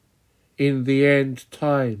In the end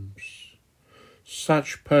times,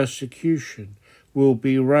 such persecution will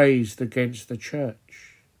be raised against the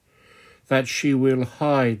Church, that she will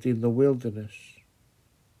hide in the wilderness.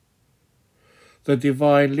 The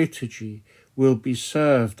divine liturgy will be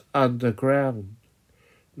served underground,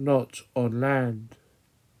 not on land.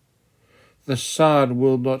 The sun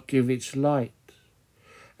will not give its light,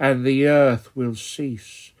 and the earth will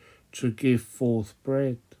cease to give forth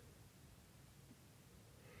bread.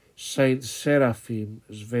 Saint Seraphim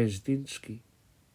Zvezdinsky.